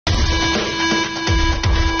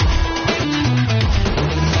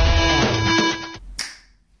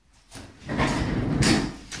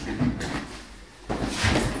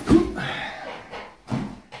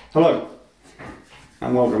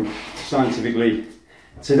log them scientifically.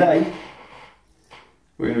 Today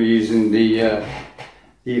we're going to be using the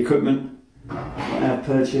equipment I have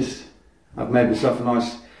purchased. I've made myself a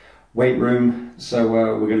nice weight room, so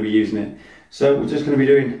we're going to be using it. So we're just going to be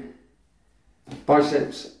doing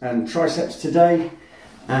biceps and triceps today,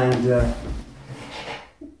 and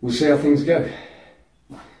we'll see how things go.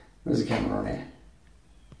 Where's the camera on here?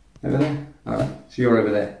 Over there? Alright, so you're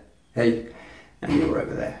over there. Hey. And you're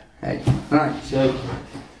over there. Hey. Alright, so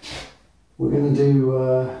we're going to do,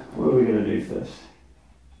 what are we going to do first?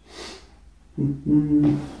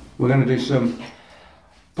 We're going to do some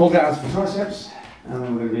pull downs for triceps, and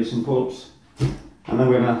then we're going to do some pull-ups, and then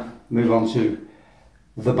we're going to move on to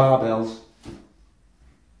the barbells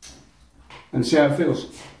and see how it feels.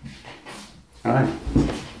 Alright.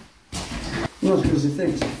 Not as good as it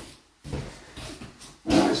thinks.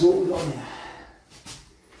 Alright, so what we've got here.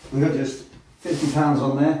 We've got just 50 pounds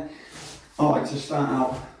on there. I like to start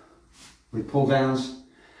out with pull downs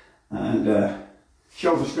and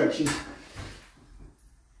shoulder stretches.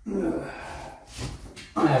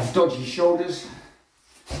 I have dodgy shoulders.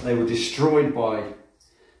 They were destroyed by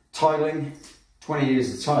tiling. 20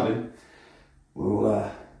 years of tiling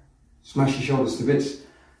will smash your shoulders to bits.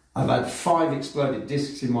 I've had 5 exploded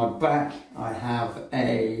discs in my back. I have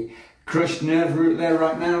a crushed nerve root there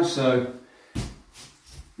right now, so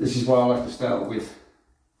this is why I like to start with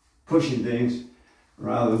pushing things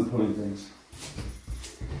rather than pulling things.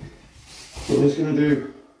 So we're just going to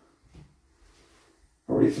do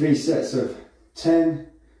probably 3 sets of 10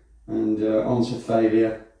 and on to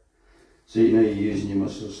failure, so you know you're using your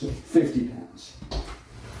muscles. So 50 pounds.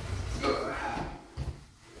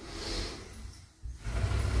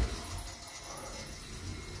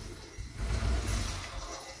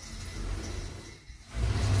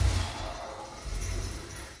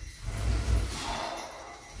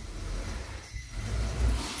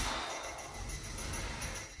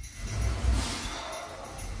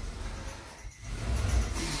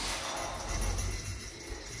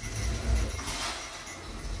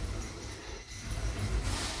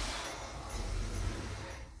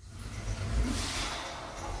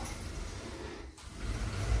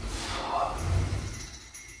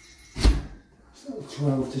 So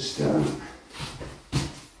 12 to start.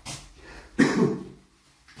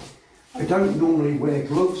 I don't normally wear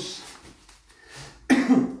gloves,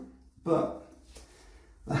 but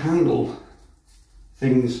the handle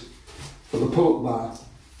things for the pull-up bar,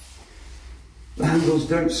 the handles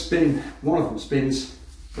don't spin. One of them spins,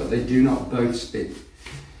 but they do not both spin.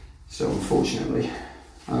 So unfortunately,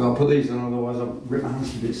 I've got to put these on, otherwise I'll rip my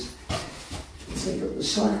hands to bits. Take up the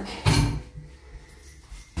slack.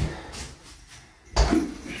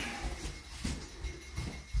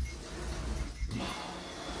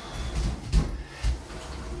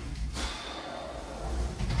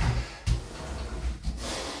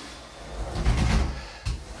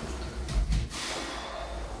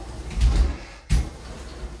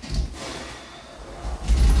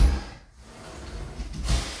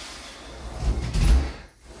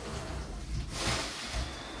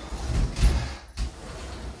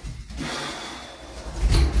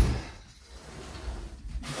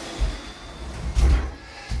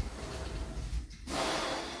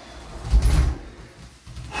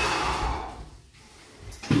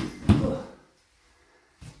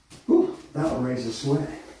 That'll raise the sweat.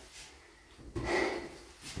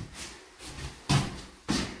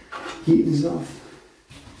 Heat is off.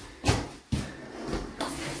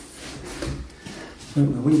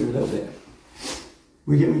 Open the window a little bit.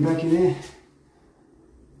 We get me back in here.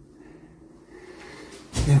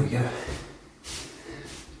 There we go.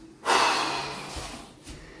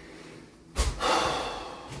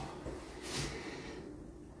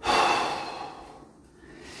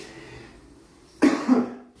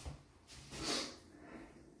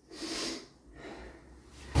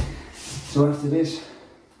 So after this,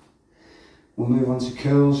 we'll move on to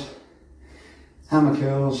curls, hammer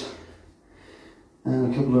curls,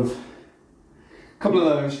 and a couple of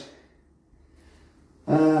those.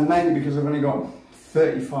 Mainly because I've only got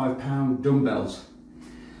 35-pound dumbbells.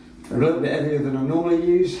 They're a little bit heavier than I normally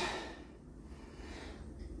use.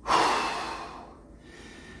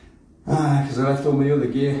 Because I left all my other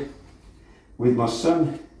gear with my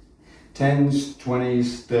son. 10s,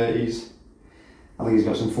 20s, 30s. I think he's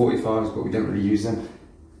got some 45s, but we don't really use them.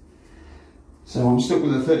 So I'm stuck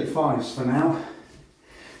with the 35s for now.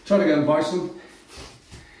 Trying to go and buy some.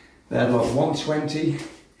 They had like 120,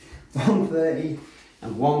 130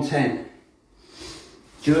 and 110.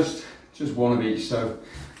 Just one of each, so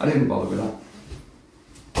I didn't bother with that.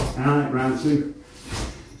 Alright, round 2.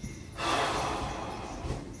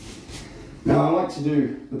 Now I like to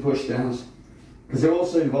do the push downs because it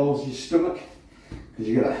also involves your stomach, because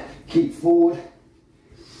you've got to keep forward.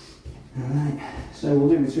 Alright, so we'll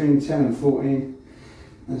do between 10 and 14.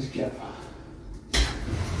 Let's go.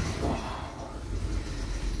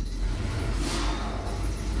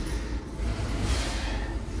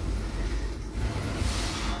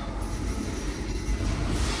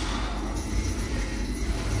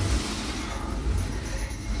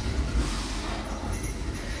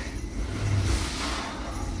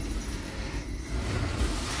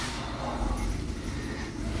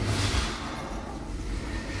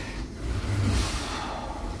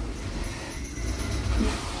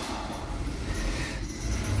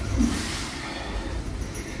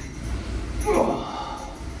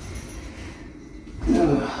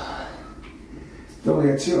 Don't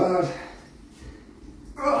get too hard.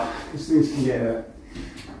 These things can get a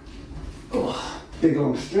big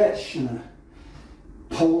long stretch and a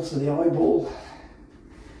pull to the eyeball.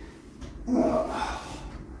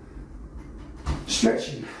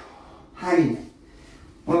 Stretching, hanging.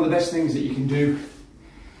 One of the best things that you can do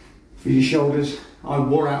for your shoulders. I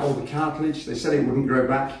wore out all the cartilage. They said it wouldn't grow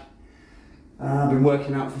back. I've been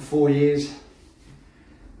working out for 4 years.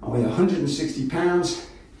 I weigh 160 pounds.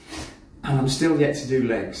 And I'm still yet to do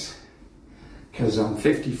legs, because I'm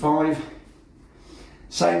 55,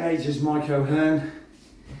 same age as Mike O'Hearn,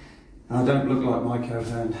 and I don't look like Mike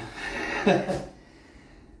O'Hearn.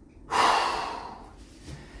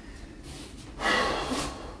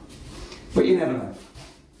 But you never know.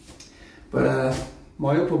 But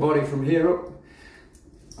my upper body from here up,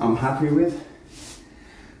 I'm happy with.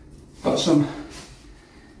 Got some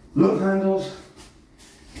love handles,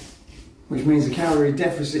 which means a calorie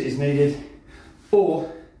deficit is needed, or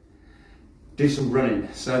do some running.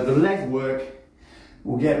 So the leg work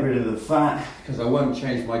will get rid of the fat, because I won't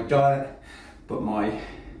change my diet, but my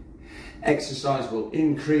exercise will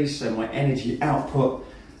increase, so my energy output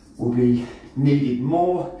will be needed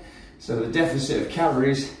more. So the deficit of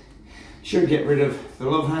calories should get rid of the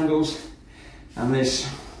love handles and this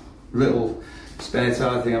little spare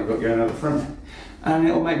tire thing I've got going out the front, and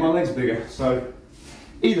it'll make my legs bigger. So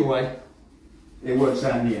either way, it works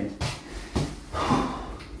out in the end.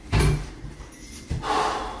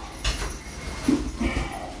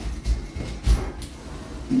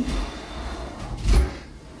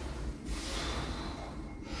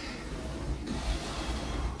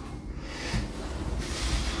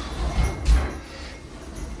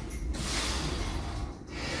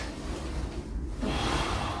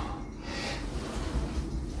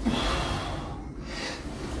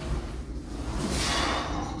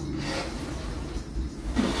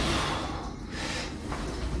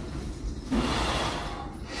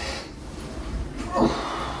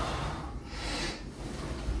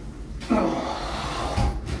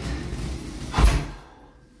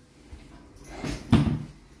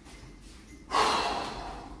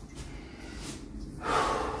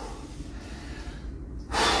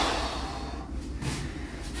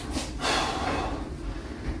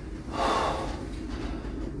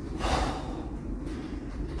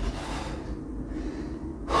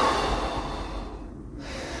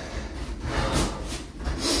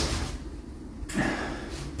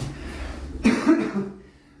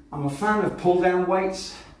 I'm a fan of pull down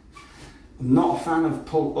weights. I'm not a fan of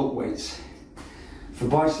pull up weights. For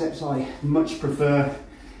biceps, I much prefer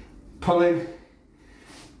pulling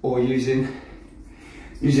or using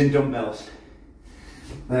dumbbells.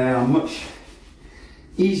 They are much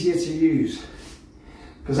easier to use,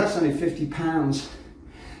 because that's only 50 pounds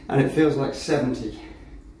and it feels like 70.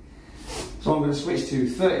 So I'm going to switch to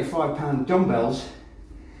 35-pound dumbbells,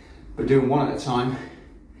 but doing one at a time.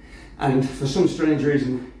 And for some strange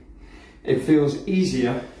reason, it feels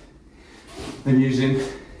easier than using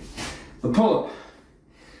the pull-up.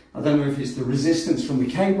 I don't know if it's the resistance from the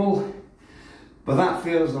cable, but that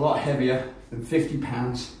feels a lot heavier than 50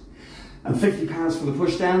 pounds. And 50 pounds for the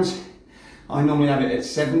push-downs, I normally have it at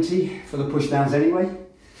 70 for the push-downs anyway.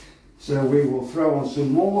 So we will throw on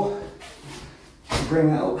some more to bring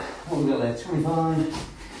that up. What have we got there? 25,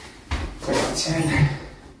 take out 10.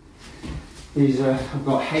 These are, I've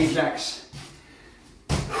got Hayjacks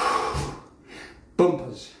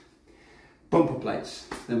bumpers, bumper plates.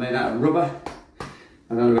 They're made out of rubber.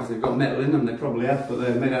 I don't know if they've got metal in them, they probably have, but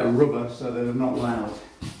they're made out of rubber, so they're not loud.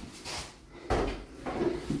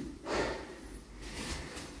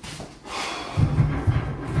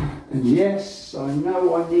 And yes, I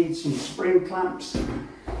know I need some spring clamps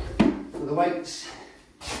for the weights,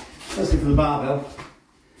 especially for the barbell.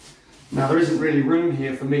 Now there isn't really room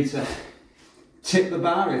here for me to tip the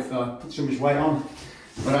bar if I put too much weight on,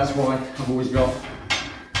 but that's why I've always got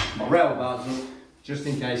my rail bars up, just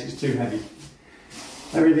in case it's too heavy.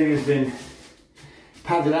 Everything has been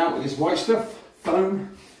padded out with this white stuff,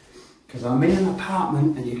 foam, because I'm in an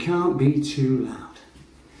apartment and you can't be too loud.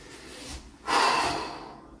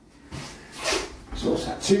 So what's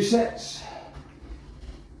that, 2 sets?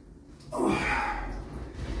 Oh.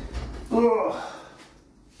 Oh.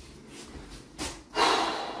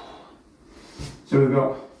 So we've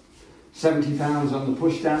got 70 pounds on the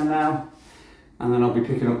push down now, and then I'll be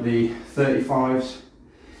picking up the 35s,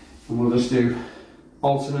 and we'll just do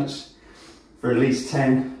alternates for at least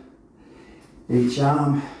 10 each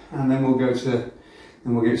arm, and then we'll get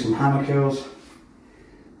some hammer curls,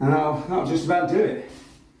 and that'll just about do it.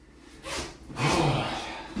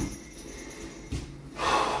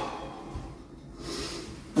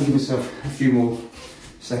 I'll give myself a few more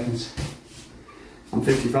seconds. I'm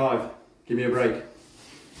 55. Give me a break.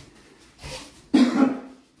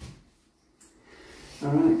 All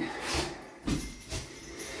right.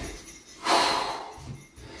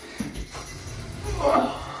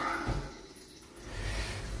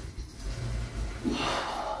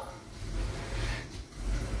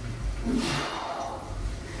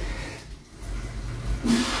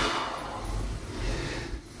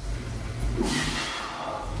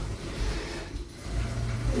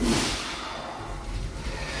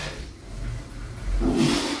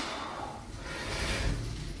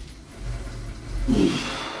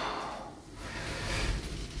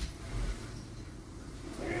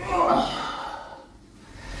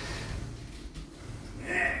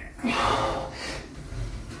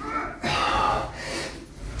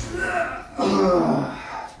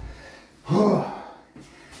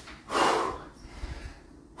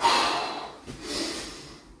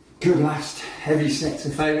 Good last heavy set to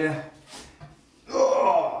failure.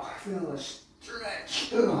 Oh, I feel the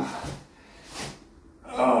stretch. Oh.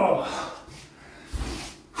 Oh.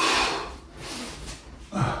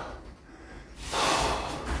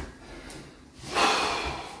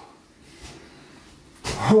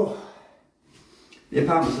 Oh. The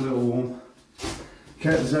apartment's a little warm.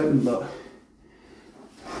 Curtains open, but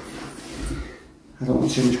I don't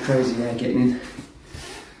want too much crazy air getting in.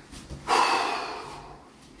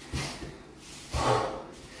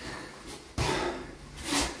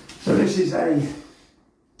 So this is a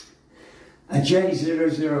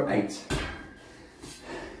J008.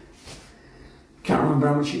 Can't remember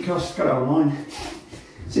how much it costs, got it online.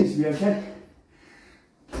 Seems to be okay.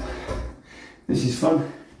 This is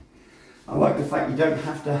fun. I like the fact you don't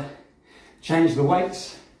have to change the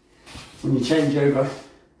weights when you change over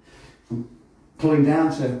from pulling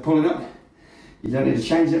down to pulling up. You don't need to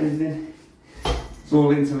change everything. It's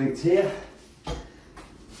all interlinked here.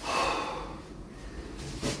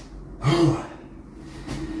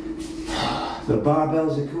 The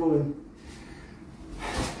barbells are calling.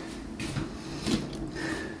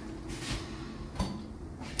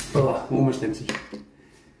 Oh, almost empty.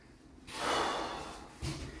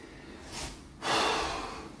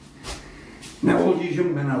 Now all you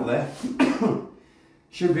young men out there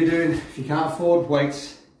should be doing, if you can't afford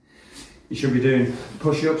weights, you should be doing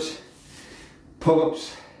push-ups,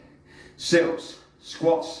 pull-ups, sit-ups,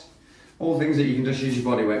 squats, all things that you can just use your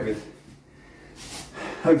body weight with.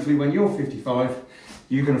 Hopefully when you're 55,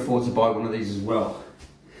 you can afford to buy one of these as well.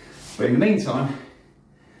 But in the meantime,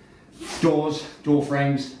 doors, door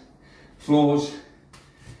frames, floors,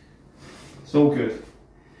 it's all good.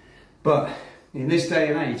 But in this day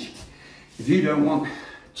and age, if you don't want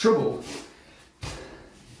trouble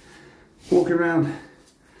walking around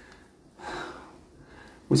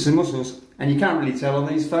with some muscles, and you can't really tell on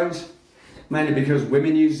these phones, mainly because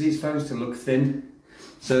women use these phones to look thin.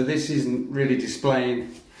 So this isn't really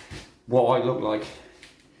displaying what I look like.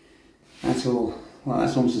 That's all. Well,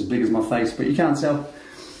 that's almost as big as my face, but you can't tell.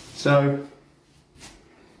 So,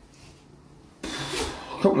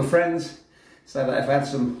 a couple of friends say that if I had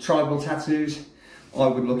some tribal tattoos, I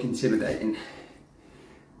would look intimidating.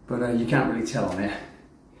 But you can't really tell on here.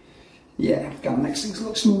 Yeah, gotta make things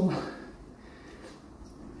look small.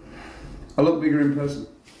 I look bigger in person.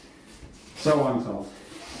 So I'm told.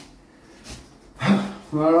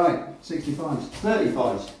 Alright, 65s,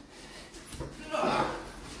 35s.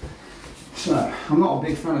 So, I'm not a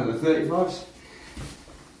big fan of the 35s.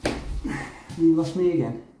 You lost me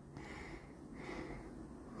again.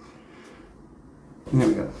 There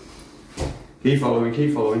we go. Keep following,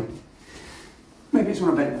 keep following. Maybe it's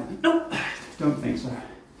when I bend down. Nope, don't think so.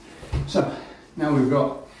 So, now we've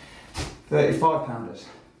got 35 pounders.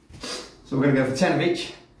 So we're going to go for 10 of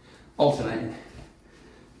each, alternating.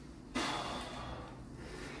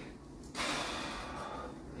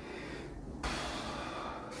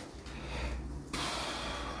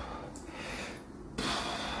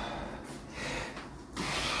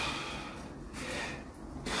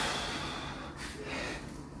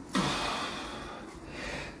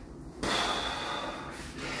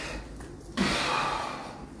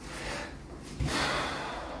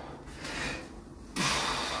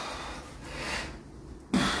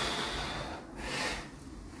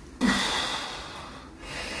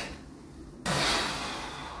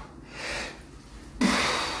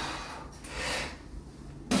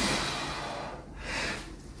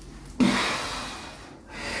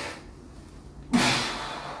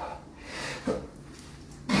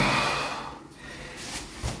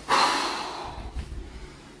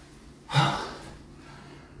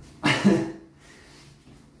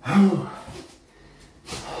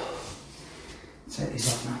 Take these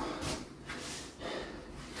off now.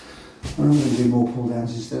 And I'm going to do more pull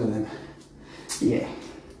downs instead of them. Yeah.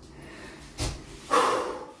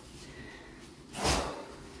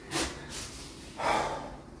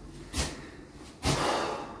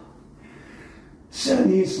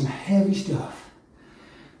 Certainly is some heavy stuff.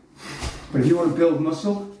 But if you want to build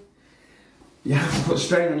muscle, you have to put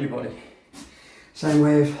strain on your body. Same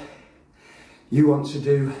way if you want to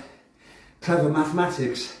do clever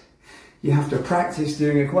mathematics, you have to practice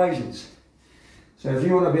doing equations. So if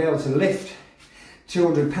you want to be able to lift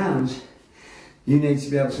 200 pounds, you need to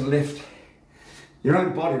be able to lift your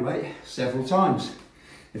own body weight several times.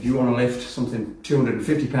 If you want to lift something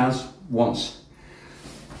 250 pounds once.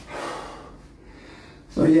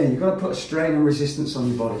 So yeah, you've got to put a strain and resistance on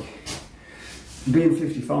your body. Being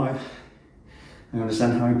 55, I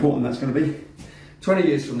understand how important that's going to be 20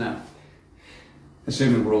 years from now,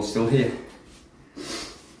 assuming we're all still here.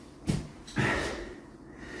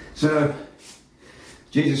 So,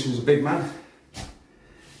 Jesus was a big man.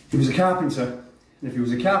 He was a carpenter. And if he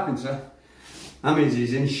was a carpenter, that means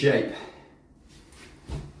he's in shape.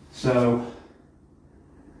 So,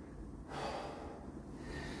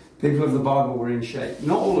 people of the Bible were in shape.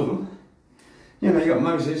 Not all of them. You know, you got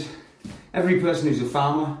Moses. Every person who's a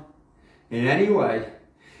farmer, in any way,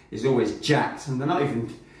 is always jacked. And they're not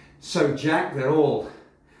even so jacked, they're all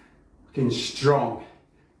fucking strong.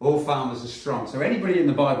 All farmers are strong. So anybody in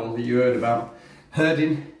the Bible that you heard about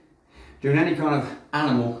herding, doing any kind of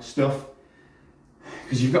animal stuff,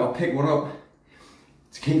 because you've got to pick one up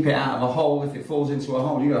to keep it out of a hole. If it falls into a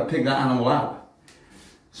hole, you've got to pick that animal out.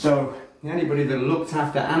 So anybody that looked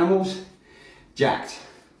after animals, jacked.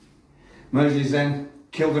 Moses then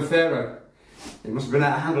killed a pharaoh. He must have been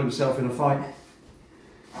able to handle himself in a fight.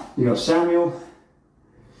 You got Samuel,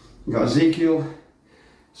 you got Ezekiel.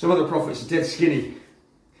 Some of the prophets are dead skinny,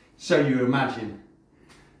 so you imagine.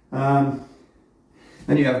 Then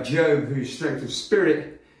you have Job, whose strength of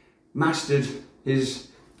spirit mastered his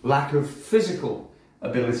lack of physical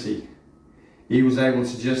ability. He was able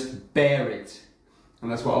to just bear it.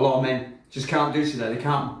 And that's what a lot of men just can't do today. They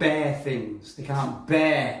can't bear things. They can't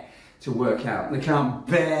bear to work out. They can't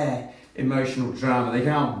bear emotional drama. They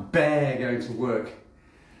can't bear going to work.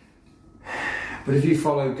 But if you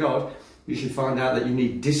follow God, you should find out that you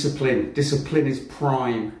need discipline. Discipline is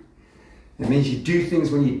prime. It means you do things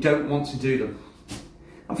when you don't want to do them.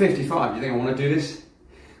 I'm 55, do you think I want to do this?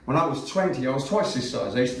 When I was 20, I was twice this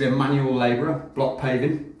size. I used to be a manual labourer, block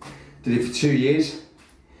paving. Did it for 2 years.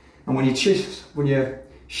 And when you're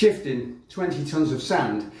shifting 20 tonnes of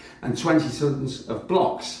sand and 20 tonnes of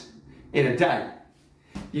blocks in a day,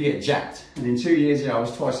 you get jacked. And in 2 years, yeah, I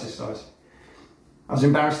was twice this size. I was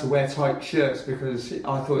embarrassed to wear tight shirts because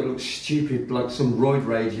I thought it looked stupid, like some roid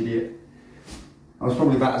rage idiot. I was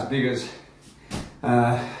probably about as big as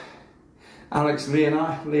Alex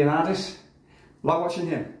Leonardis. Like watching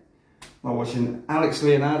him. Like watching Alex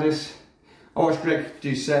Leonardis. I watched Greg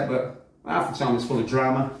do set, but half the time it's full of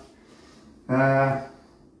drama. And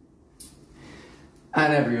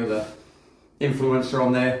every other influencer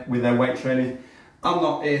on there with their weight training. I'm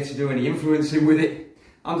not here to do any influencing with it.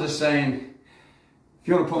 I'm just saying, if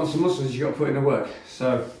you want to put on some muscles, you've got to put in the work.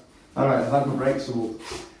 So, alright, I've had my break, so we'll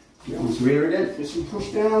get on to here again for some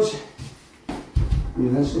push downs.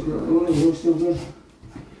 Yeah, let's look at the one you're still good.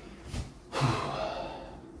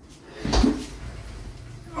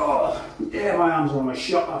 Oh, yeah, my arms are almost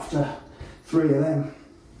shot after 3 of them.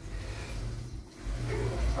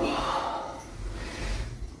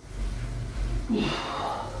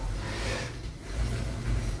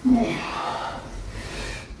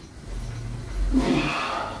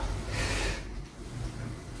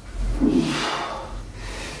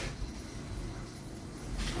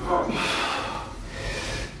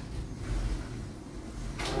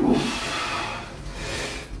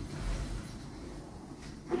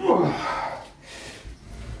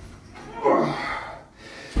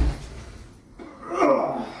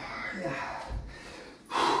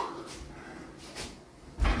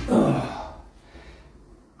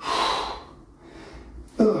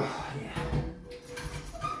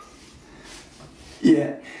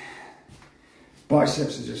 Yeah,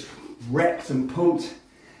 biceps are just wrecked and pumped.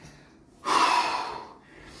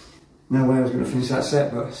 No way I was going to finish that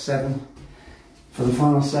set, but 7 for the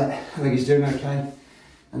final set. I think he's doing okay.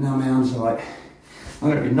 And now my arms are like,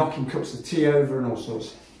 I'm going to be knocking cups of tea over and all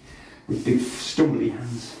sorts with big stumbly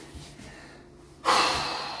hands.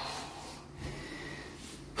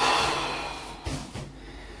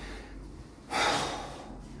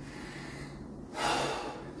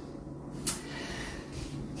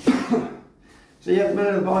 So yeah, the men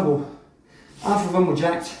of the Bible, half of them were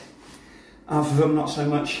jacked, half of them not so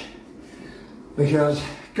much, because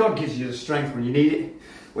God gives you the strength when you need it,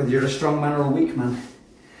 whether you're a strong man or a weak man.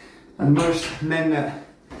 And most men that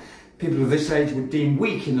people of this age would deem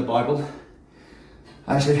weak in the Bible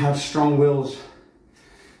actually have strong wills,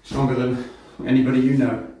 stronger than anybody you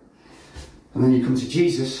know. And then you come to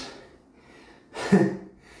Jesus,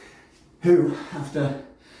 who, after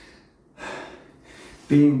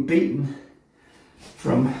being beaten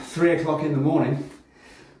from 3 o'clock in the morning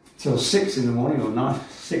till 6 in the morning, or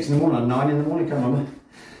 6 in the morning or 9 in the morning, can't remember.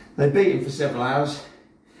 They beat him for several hours,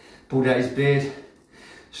 pulled out his beard,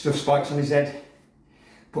 stuffed spikes on his head,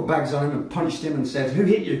 put bags on him and punched him and said, "Who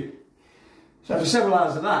hit you?" So after several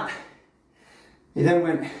hours of that, he then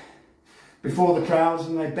went before the crowds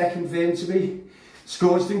and they beckoned for him to be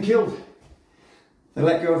scourged and killed. They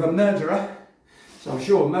let go of a murderer, so I'm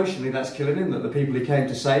sure emotionally that's killing him, that the people he came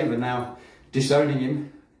to save are now disowning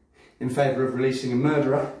him in favour of releasing a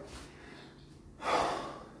murderer.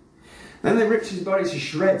 Then they ripped his body to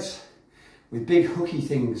shreds with big hooky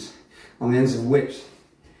things on the ends of whips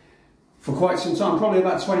for quite some time, probably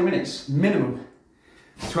about 20 minutes, minimum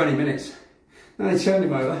 20 minutes. Then they turned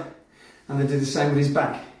him over and they did the same with his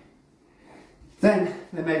back. Then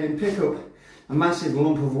they made him pick up a massive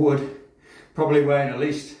lump of wood, probably weighing at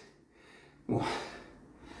least, well,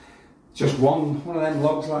 just one of them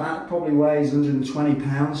logs like that probably weighs 120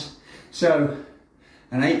 pounds. So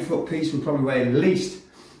an 8-foot piece would probably weigh at least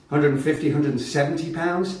 150, 170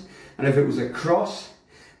 pounds. And if it was a cross,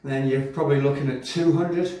 then you're probably looking at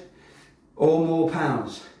 200 or more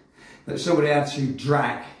pounds that somebody had to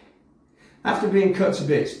drag. After being cut to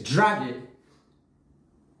bits, drag it,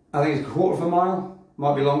 I think it's a quarter of a mile,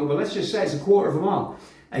 might be longer, but let's just say it's a quarter of a mile.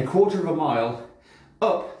 A quarter of a mile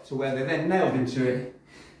up to where they then nailed him to it,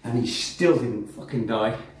 and he still didn't fucking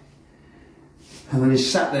die. And then he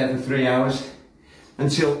sat there for 3 hours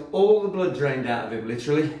until all the blood drained out of him,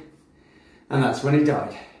 literally, and that's when he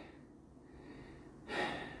died.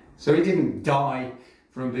 So he didn't die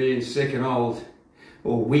from being sick and old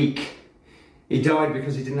or weak. He died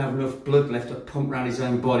because he didn't have enough blood left to pump around his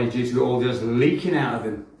own body due to all this leaking out of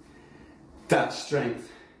him. That's strength.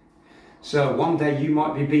 So one day you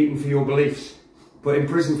might be beaten for your beliefs, put in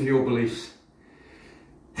prison for your beliefs.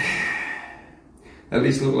 At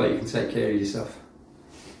least look like you can take care of yourself.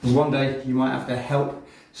 Because one day you might have to help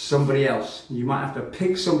somebody else. You might have to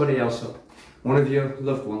pick somebody else up, one of your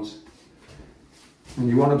loved ones. And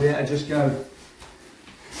you want to be able to just go,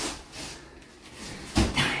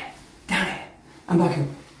 down it, and back up.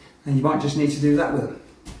 And you might just need to do that with them.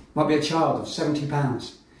 Might be a child of 70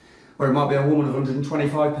 pounds, or it might be a woman of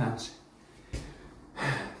 125 pounds.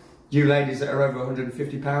 You ladies that are over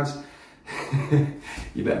 150 pounds,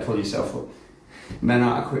 you better pull yourself up. Men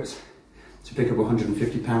aren't equipped to pick up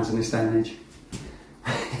 150 pounds in this day and age.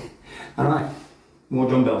 Alright, more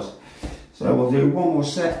dumbbells. So we'll do one more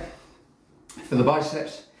set for the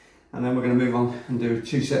biceps, and then we're going to move on and do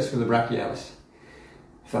 2 sets for the brachialis.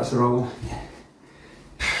 If that's the right one.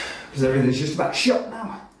 Because everything's just about shut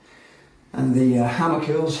now. And the hammer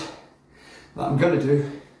curls that I'm going to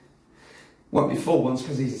do won't be full ones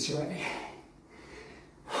because these are too heavy.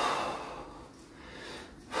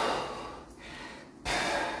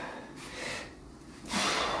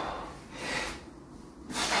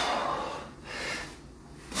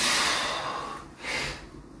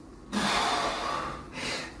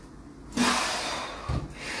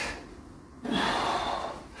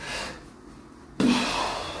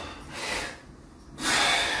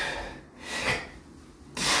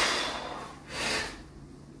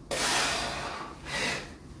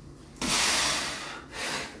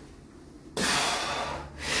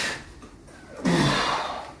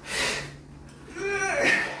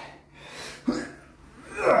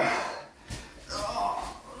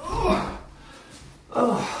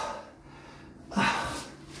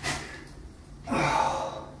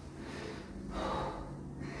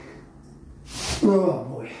 Oh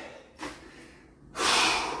boy.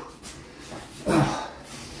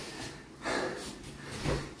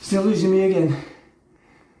 Still losing me again.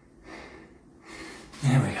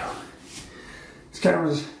 There we go. This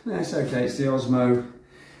camera's, that's okay, it's the Osmo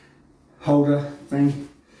holder thing.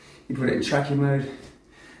 You put it in tracking mode,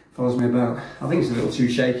 follows me about. I think it's a little too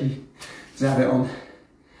shaky to have it on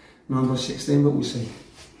 9x16, but we'll see.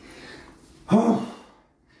 Oh.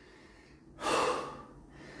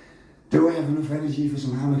 Do I have enough energy for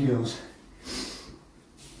some hammer curls?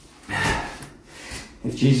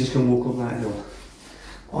 If Jesus can walk up that hill,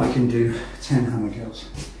 I can do 10 hammer curls.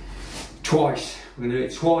 Twice. We're going to do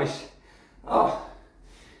it twice. Oh,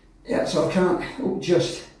 yeah, so I can't, so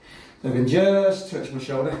I can just touch my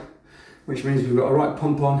shoulder, which means we've got a right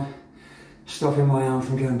pump on, stopping my arm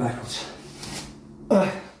from going backwards.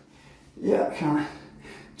 Yeah, I can.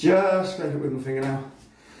 Just scrape it with my fingernail.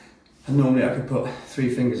 And normally I could put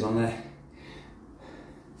 3 fingers on there.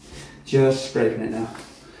 Just scraping it now.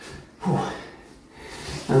 Whew.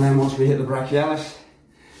 And then once we hit the brachialis,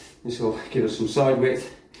 this will give us some side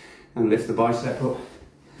width and lift the bicep up.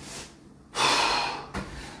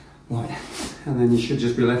 Right. And then you should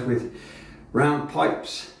just be left with round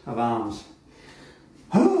pipes of arms.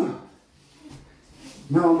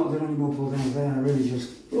 No, I'm not doing any more pull downs there. I really just,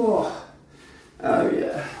 oh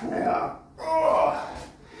yeah, they are. Oh,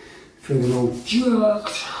 feeling all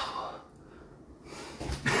jerked.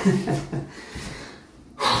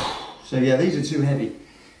 So yeah, these are too heavy.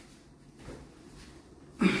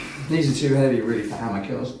 These are too heavy really for hammer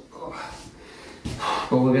curls.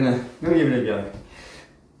 But we're gonna give it a go.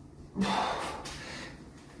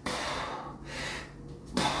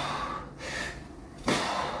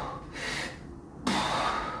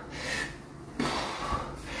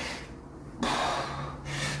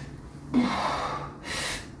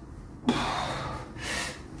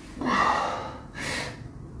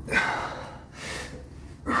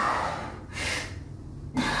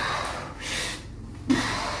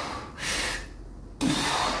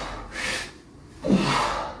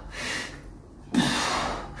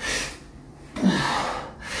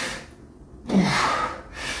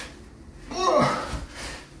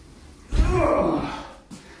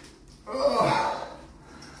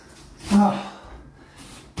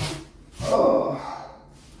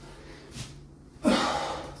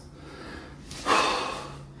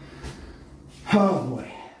 Oh boy.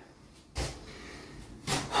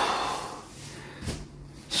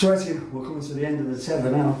 Sweating, we're coming to the end of the tether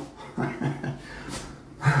now.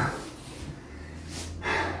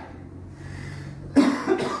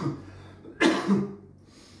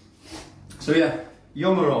 So yeah,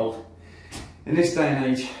 young or old, in this day and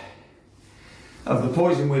age of the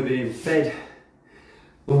poison we're being fed,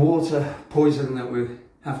 the water poison that we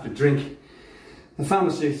have to drink, the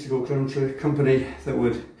pharmaceutical company that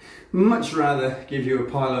would much rather give you a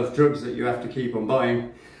pile of drugs that you have to keep on buying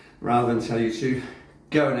rather than tell you to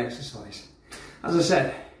go and exercise. As I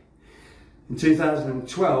said, in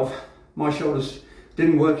 2012, my shoulders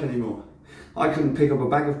didn't work anymore. I couldn't pick up a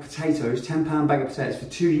bag of potatoes, £10 bag of potatoes for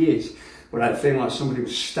 2 years without feeling like somebody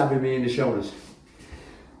was stabbing me in the shoulders.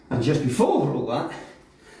 And just before all that,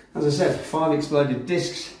 as I said, 5 exploded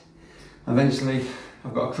discs. Eventually,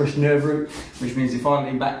 I've got a crushed nerve root, which means if I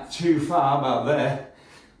lean back too far, about there,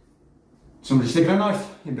 somebody's sticking a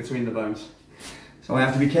knife in between the bones. So I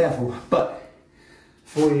have to be careful. But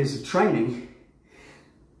 4 years of training,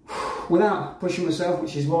 without pushing myself,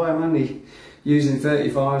 which is why I'm only using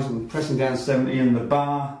 35s and pressing down 70 in the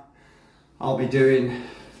bar, I'll be doing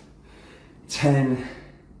 10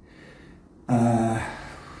 at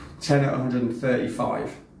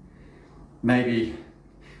 135, maybe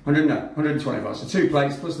 125. So 2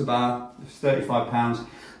 plates plus the bar, £35.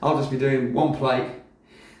 I'll just be doing 1 plate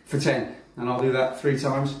for 10, and I'll do that 3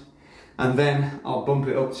 times, and then I'll bump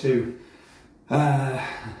it up to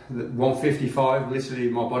 155, literally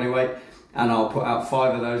my body weight, and I'll put out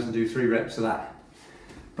 5 of those and do 3 reps of that.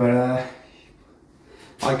 But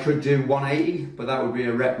I could do 180, but that would be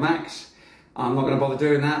a rep max. I'm not going to bother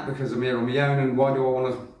doing that because I'm here on my own, and why do I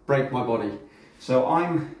want to break my body? So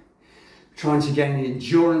I'm trying to gain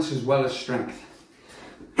endurance as well as strength.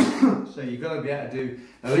 So you've got to be able to do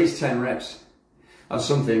at least 10 reps of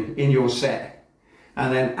something in your set.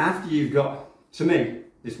 And then after you've got, to me,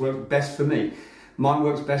 this works best for me. Mine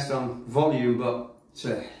works best on volume, but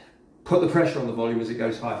to put the pressure on the volume as it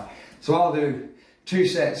goes higher. So I'll do 2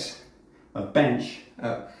 sets of bench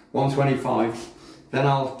at 125, then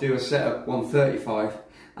I'll do a set at 135,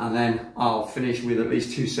 and then I'll finish with at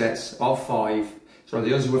least 2 sets of 5. So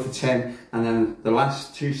the others were for 10, and then the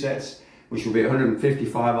last 2 sets, which will be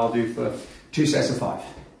 155, I'll do for 2 sets of 5.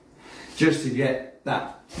 Just to get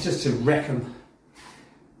that, just to wreck them.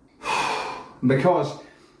 Because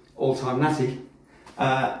all-time natty,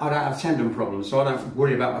 I don't have tendon problems, so I don't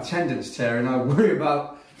worry about my tendons tearing, I worry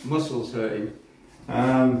about muscles hurting.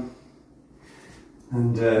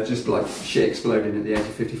 And just like shit exploding at the age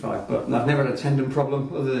of 55. But I've never had a tendon problem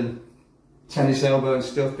other than tennis elbow and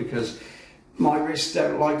stuff, because my wrists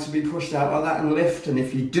don't like to be pushed out like that and lift, and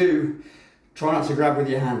if you do, try not to grab with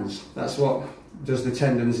your hands. That's what does the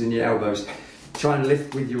tendons in your elbows. Try and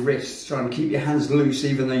lift with your wrists, try and keep your hands loose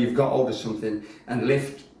even though you've got hold of something, and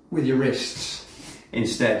lift with your wrists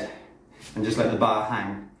instead, and just let the bar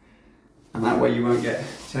hang. And that way you won't get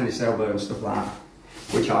tennis elbow and stuff like that,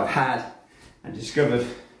 which I've had and discovered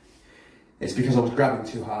it's because I was grabbing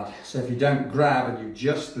too hard. So if you don't grab and you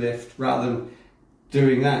just lift, rather than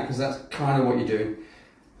doing that, because that's kind of what you're doing,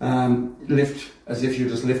 lift as if you're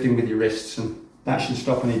just lifting with your wrists, and that should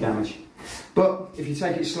stop any damage. But if you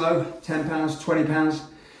take it slow, 10 pounds, 20 pounds,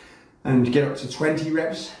 and get up to 20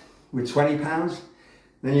 reps with 20 pounds,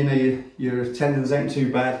 then you know your tendons ain't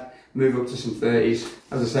too bad. Move up to some 30s.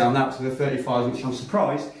 As I say, I'm now up to the 35s, which I'm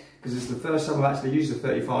surprised, because it's the first time I've actually used the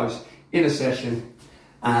 35s in a session,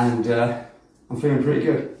 and I'm feeling pretty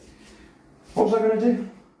good. What was I going to do?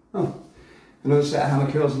 Oh, another set of hammer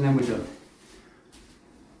curls and then we're done.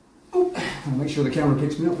 Oh, I'll make sure the camera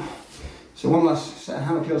picks me up. So one last set of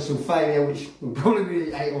hammer curls till failure, which will probably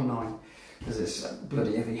be 8 or 9, because it's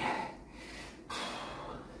bloody heavy.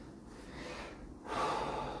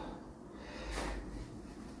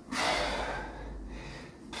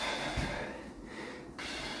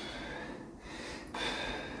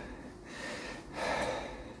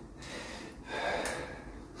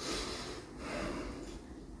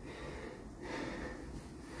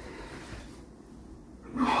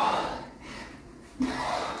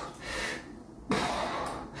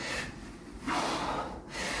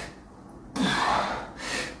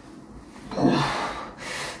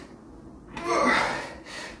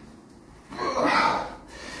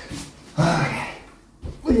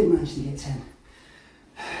 We did manage to get 10.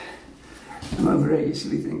 I'm over 8, you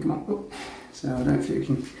silly thing, come on. Oh. So I don't know if you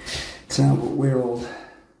can tell, but we're all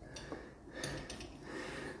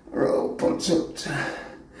pumped up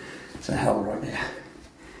to hell right now.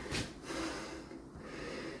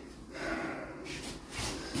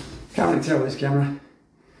 Can't really tell with this camera.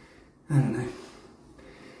 I don't know.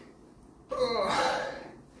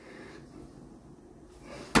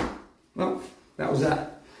 Well, that was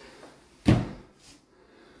that.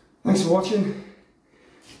 Thanks for watching,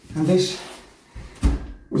 and this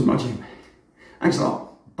was my gym. Thanks a lot.